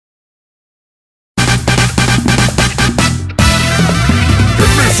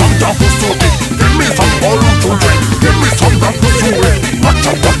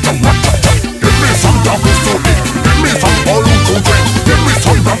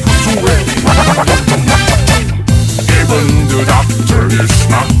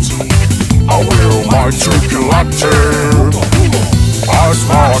my turkey latte. I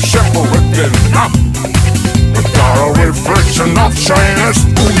smell a shepherd within nap. Got a reflection of Chinese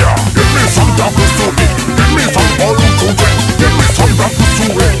booyah. Give me some dakusubi, give me some orukuge, give me some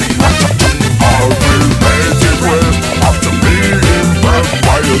dakusue. I'll be painted with after being burned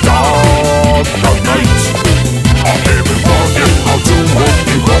by the dark night. I'll even forget how to walk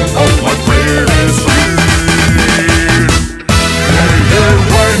the road of my greatest dream. Hey, hey,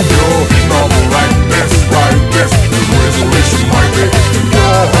 when you're in trouble like this, the resolution might be to go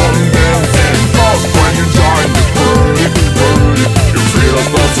home dancing. Cause when you join the party, you feel as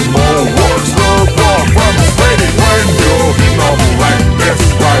though tomorrow was the problem is waiting. When you're in trouble like this,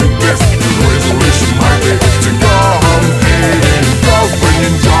 the resolution might be to go home eating. Cause when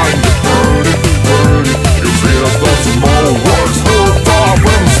you join the party, you feel as though tomorrow was the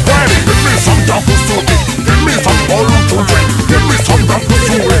problem is waiting. Give me some dakusubi, give me some oru to drink, give me some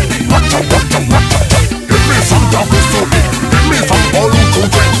dakusue. Give me some dakusubi, give me some oru to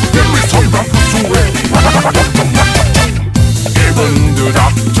drink, give me some dakusue. Even the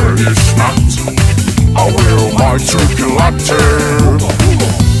doctor is not aware of my turkey latte.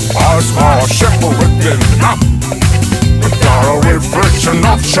 I smell a shepherd within nap. Got a reflection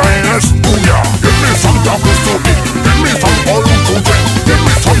of Chinese booyah. Give me some dakusubi, give me some oru to drink, give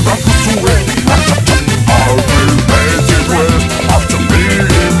me some dakusue. I'll be painted with after being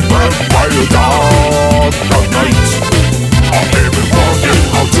burned by the dark night. I'll even forget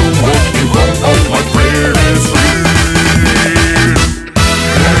how to walk the road of my greatest dream.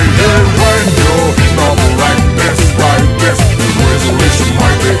 Hey, hey, when you're in trouble like this, the resolution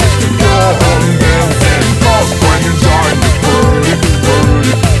might be to go home dancing. Cause when you join the party,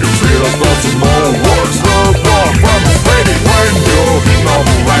 you feel as though tomorrow was the problem is waiting. When you're in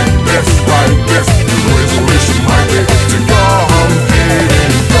trouble like this, the resolution might be to go home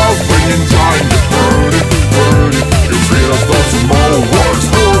eating. Cause when you join the party, you feel as though tomorrow was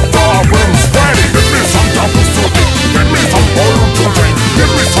the problem is waiting. Give me some dakusubi, give me some oru to drink,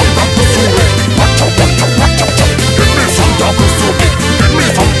 give me some dakusue. Give me some dakusubi, give me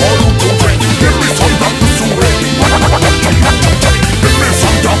some oru to drink, give me some dakusue. Give me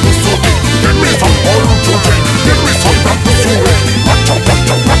some dakusubi, give me some oru to drink, give me some dakusue.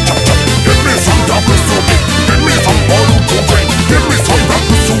 Give me some dakusubi, give me some oru to drink, give me some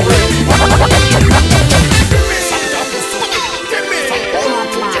dakusue.